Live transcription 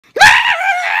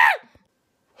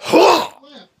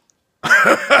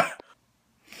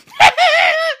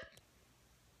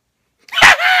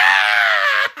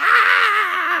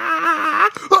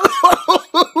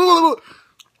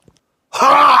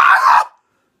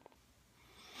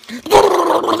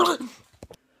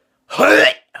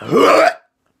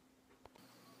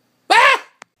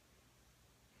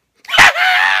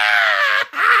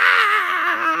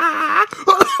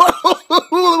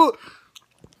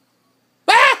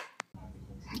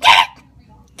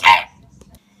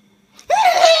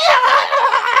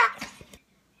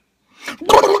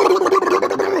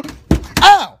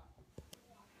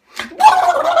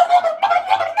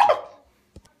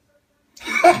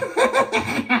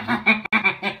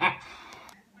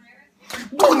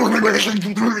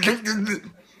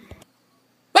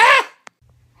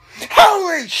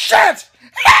Holy shit!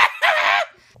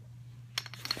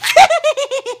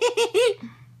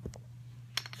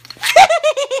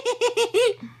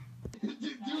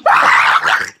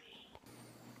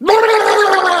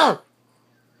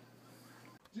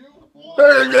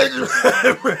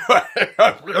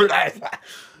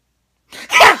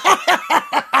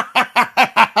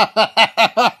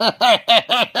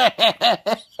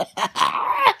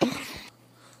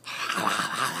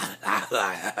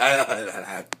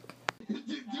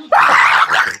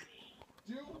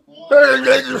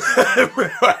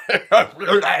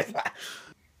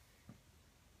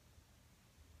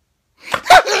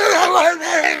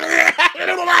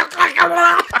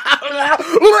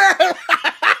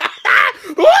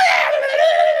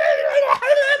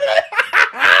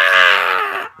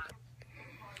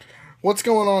 What's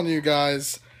going on, you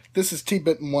guys? This is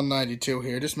T-Bitten192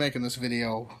 here, just making this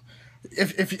video.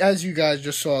 If as you guys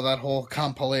just saw that whole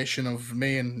compilation of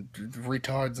me and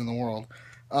retards in the world,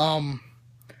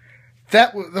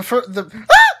 that the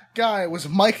guy was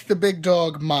Mike the Big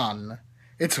Dog Mon.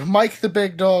 It's Mike the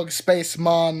Big Dog Space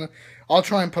Mon. I'll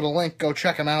try and put a link. Go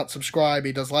check him out. Subscribe.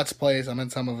 He does Let's Plays. I'm in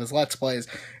some of his Let's Plays.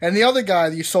 And the other guy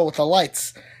that you saw with the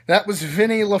lights, that was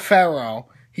Vinny LaFaro.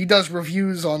 He does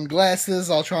reviews on glasses.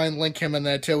 I'll try and link him in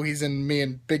there too. He's in me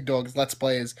and Big Dog's Let's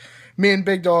Plays. Me and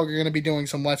Big Dog are going to be doing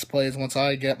some Let's Plays once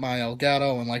I get my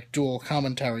Elgato and like dual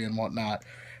commentary and whatnot.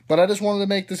 But I just wanted to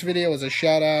make this video as a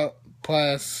shout out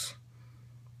plus...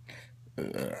 oh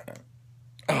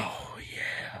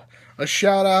yeah. A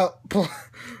shout out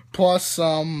plus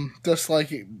just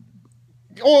like...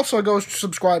 Also go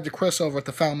subscribe to Chris over at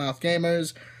the Foulmouth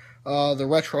Gamers. The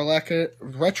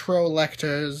Retro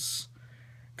Lectors.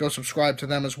 Go subscribe to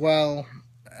them as well.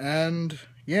 And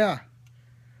yeah.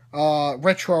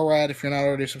 Retro Rad, if you're not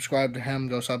already subscribed to him,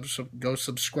 go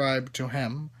subscribe to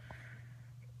him.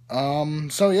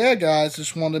 So yeah, guys,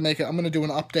 just wanted to make it. I'm gonna do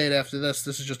an update after this.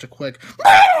 This is just a quick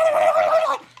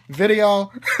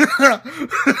video.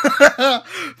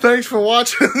 Thanks for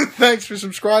watching. Thanks for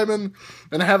subscribing,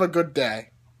 and have a good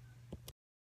day.